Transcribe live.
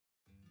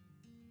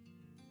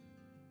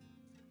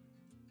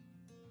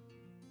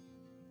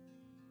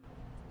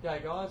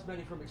G'day guys,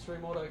 Matty from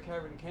Extreme Auto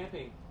Caravan and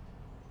Camping.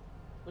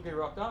 Look who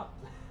rocked up.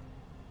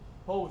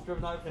 Paul's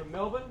driven over from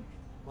Melbourne,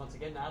 once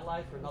again to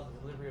Adelaide for another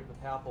delivery of the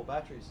PowerPaul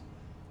batteries.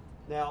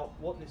 Now,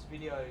 what this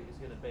video is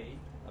going to be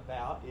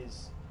about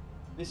is,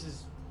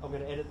 I'm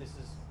going to edit this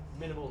as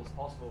minimal as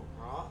possible,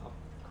 right?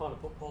 I've kind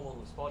of put Paul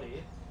on the spot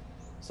here.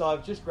 So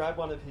I've just grabbed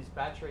one of his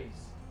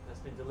batteries that's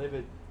been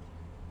delivered.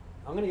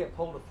 I'm going to get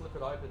Paul to flip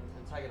it open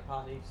and take it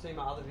apart. And you've seen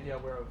my other video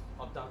where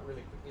I've done it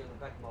really quickly on the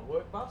back of my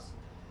work bus.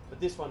 But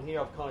this one here,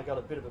 I've kind of got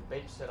a bit of a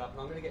bench set up, and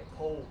I'm going to get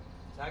Paul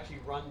to actually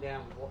run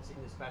down what's in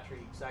this battery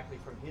exactly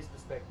from his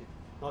perspective,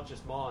 not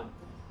just mine.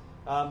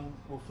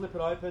 We'll flip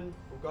it open,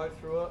 we'll go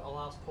through it, I'll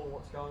ask Paul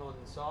what's going on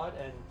inside,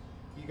 and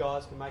you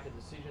guys can make a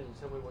decision and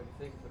tell me what you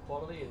think of the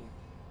quality. And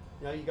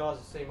you know, you guys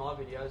have seen my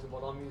videos and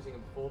what I'm using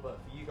them for, but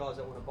for you guys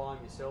that want to buy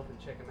them yourself and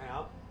check them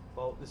out,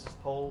 well, this is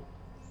Paul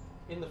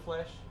in the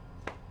flesh.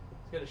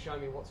 He's going to show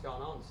me what's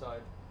going on,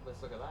 so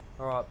let's look at that.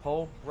 All right,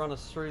 Paul, run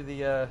us through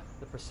the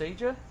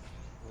procedure.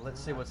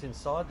 Let's see what's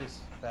inside this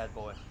bad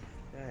boy.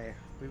 Okay,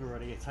 we've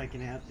already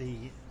taken out the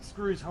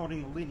screws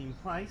holding the lid in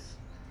place,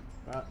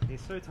 but they're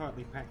so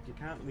tightly packed you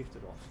can't lift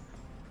it off.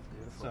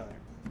 Beautiful. So,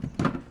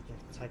 you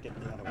have to take it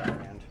the other way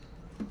around.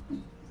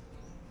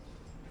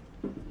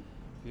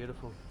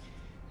 Beautiful.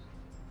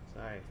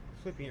 So,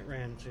 flipping it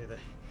round to the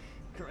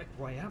correct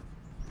way up.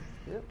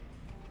 Yep.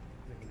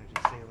 We can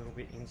actually see a little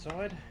bit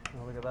inside.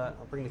 Oh, look at that.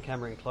 I'll bring the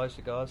camera in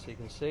closer, guys, so you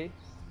can see.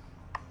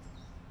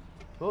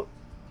 Oh.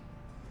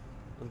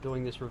 I'm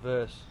doing this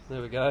reverse.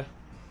 There we go.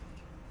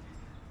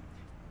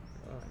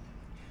 Right.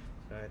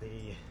 So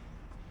the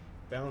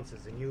balance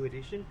is a new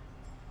addition.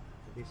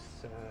 This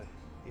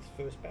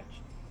first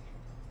batch.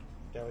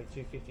 Daily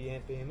 250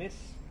 amp BMS.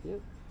 Yep.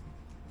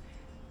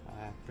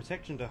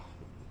 Protection to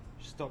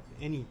stop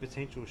any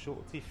potential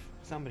shorts if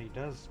somebody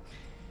does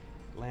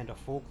land a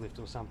forklift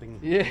or something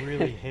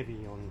really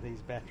heavy on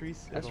these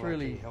batteries. That's It'll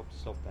really help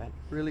stop that.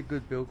 Really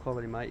good build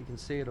quality, mate. You can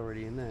see it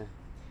already in there.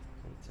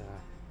 But,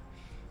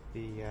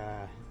 the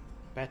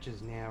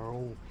batches now are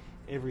all,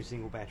 every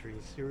single battery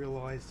is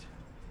serialized,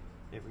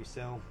 every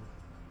cell.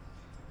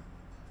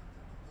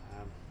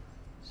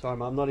 Sorry,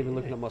 mate, I'm not even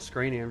looking at my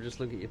screen here. I'm just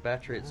looking at your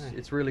battery.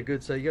 It's really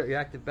good. So you got your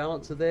active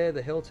balancer there,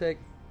 the Heltec.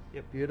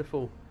 Yep.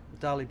 Beautiful.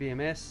 Daily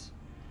BMS.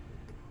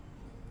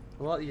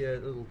 I like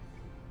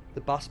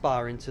the bus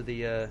bar into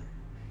the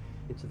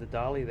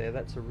Dali there.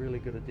 That's a really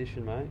good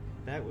addition, mate.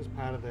 That was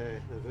part of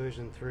the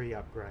version 3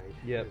 upgrade,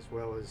 yep, as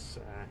well as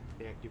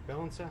the active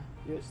balancer,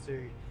 just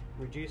to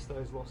reduce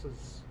those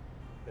losses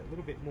a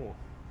little bit more.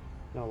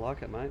 I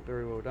like it, mate.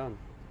 Very well done.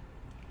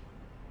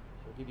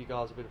 I'll give you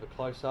guys a bit of a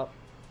close-up.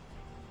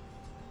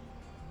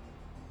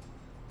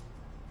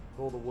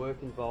 All the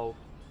work involved.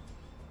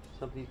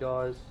 Something you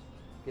guys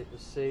get to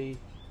see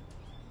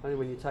only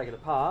when you take it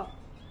apart.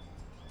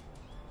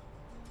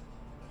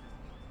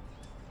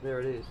 There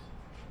it is.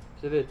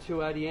 So they're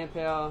 280 amp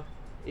hour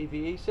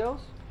EVE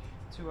cells?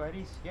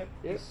 280s, yep.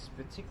 This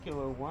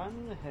particular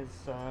one has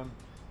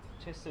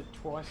tested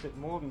twice at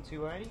more than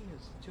 280.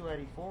 It's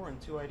 284 and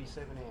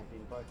 287 amp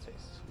in both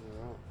tests.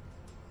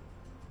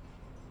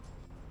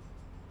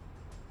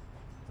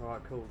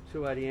 Alright, cool.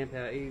 280 amp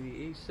hour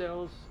EVE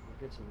cells.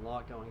 I'll get some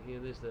light going here.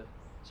 There's the...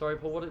 Sorry,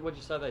 Paul, what did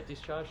you say they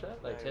discharged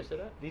at? They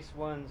tested it? This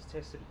one's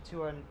tested at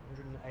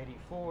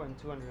 284 and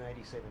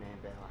 287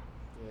 amp hour.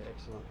 Yeah,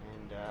 excellent.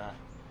 And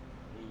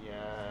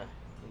the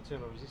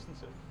internal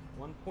resistance of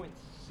 1.60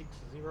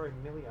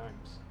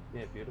 milliohms.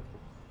 Yeah,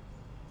 beautiful.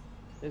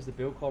 There's the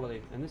build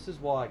quality, and this is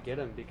why I get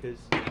them, because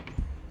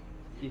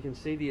you can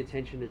see the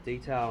attention to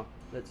detail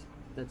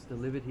that's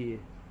delivered here,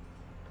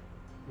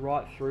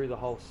 right through the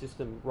whole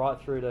system, right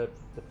through to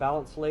the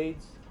balance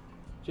leads,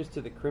 just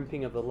to the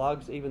crimping of the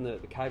lugs, even the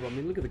cable. I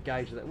mean, look at the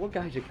gauge of that. What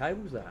gauge of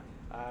cable is that?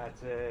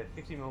 It's a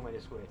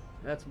 50mm square.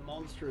 That's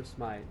monstrous,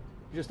 mate.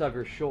 Just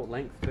over a short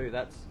length too.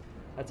 That's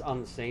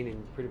unseen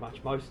in pretty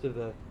much most of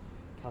the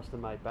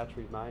custom-made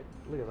batteries, mate.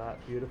 Look at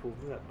that, beautiful.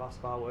 Look at that bus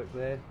bar work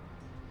there.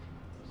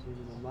 Zoom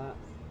in on that.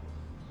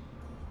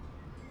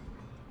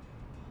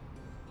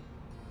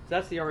 So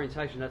that's the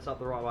orientation. That's up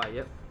the right way.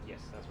 Yep.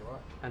 Yes, that's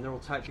right. And they're all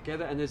taped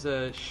together. And there's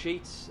a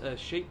sheet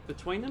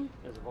between them.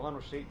 There's a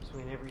vinyl sheet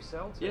between every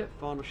cell. Yep,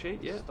 vinyl sheet.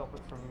 Yeah. Stop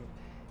it from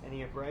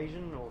any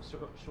abrasion or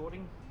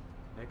shorting.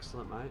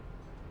 Excellent, mate.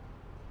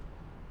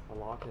 I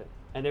like it.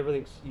 And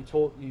everything's, you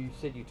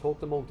said you torqued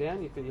them all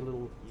down? You've got your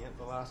little... Yep,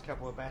 the last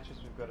couple of batches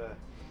we've got a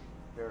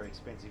very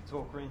expensive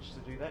torque wrench to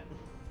do that.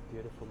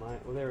 Beautiful, mate.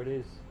 Well, there it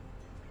is.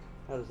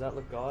 How does that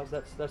look, guys?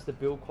 That's the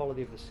build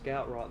quality of the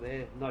Scout right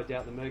there. No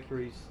doubt the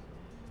Mercury's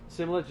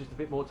similar, just a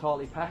bit more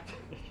tightly packed.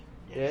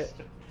 Yes.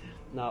 Yeah.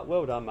 No,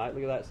 well done, mate.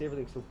 Look at that. See,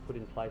 everything's still put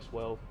in place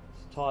well.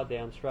 It's tied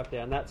down, strapped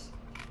down. That's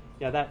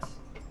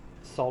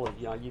solid.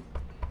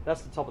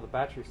 That's the top of the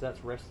battery, so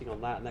that's resting on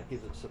that, and that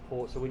gives it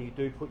support. So when you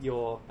do put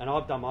your, and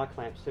I've done my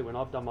clamps too, when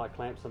I've done my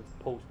clamps on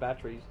Paul's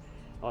batteries,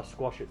 I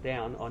squash it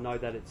down, I know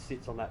that it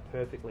sits on that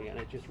perfectly, and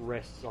it just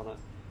rests on it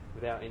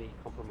without any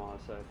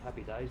compromise. So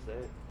happy days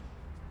there.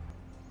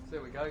 So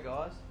there we go,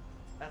 guys.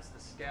 That's the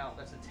Scout.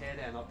 That's a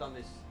teardown. I've done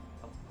this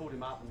I've pulled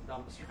him up and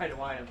dumped it straight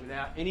away, and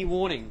without any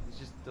warning, he's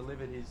just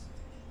delivered his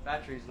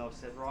batteries, and I've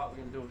said, right, we're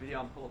going to do a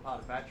video and pull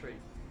apart a battery.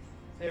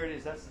 There it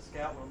is, that's the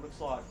Scout, what it looks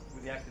like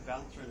with the active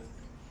balancer in it.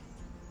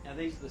 Now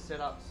these are the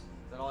setups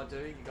that I do.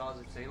 You guys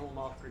have seen all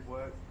my off-grid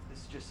work. This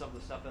is just some of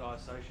the stuff that I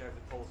associate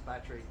with Paul's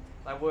battery.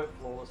 They work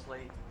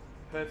flawlessly,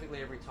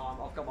 perfectly every time.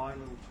 I've got my own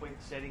little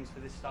tweaked settings for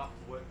this stuff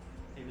to work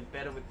even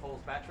better with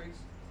Paul's batteries.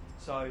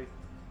 So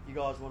you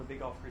guys want a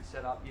big off-grid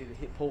setup, you either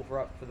hit Paul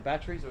for the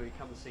batteries, or you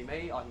come and see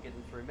me. I can get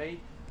them through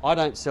me. I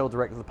don't sell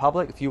direct to the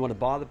public. If you want to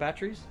buy the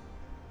batteries,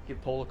 give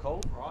Paul a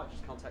call, right?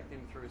 Just contact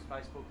him through his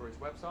Facebook or his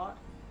website.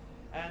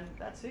 And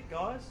that's it,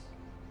 guys.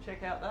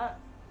 Check out that.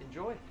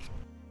 Enjoy.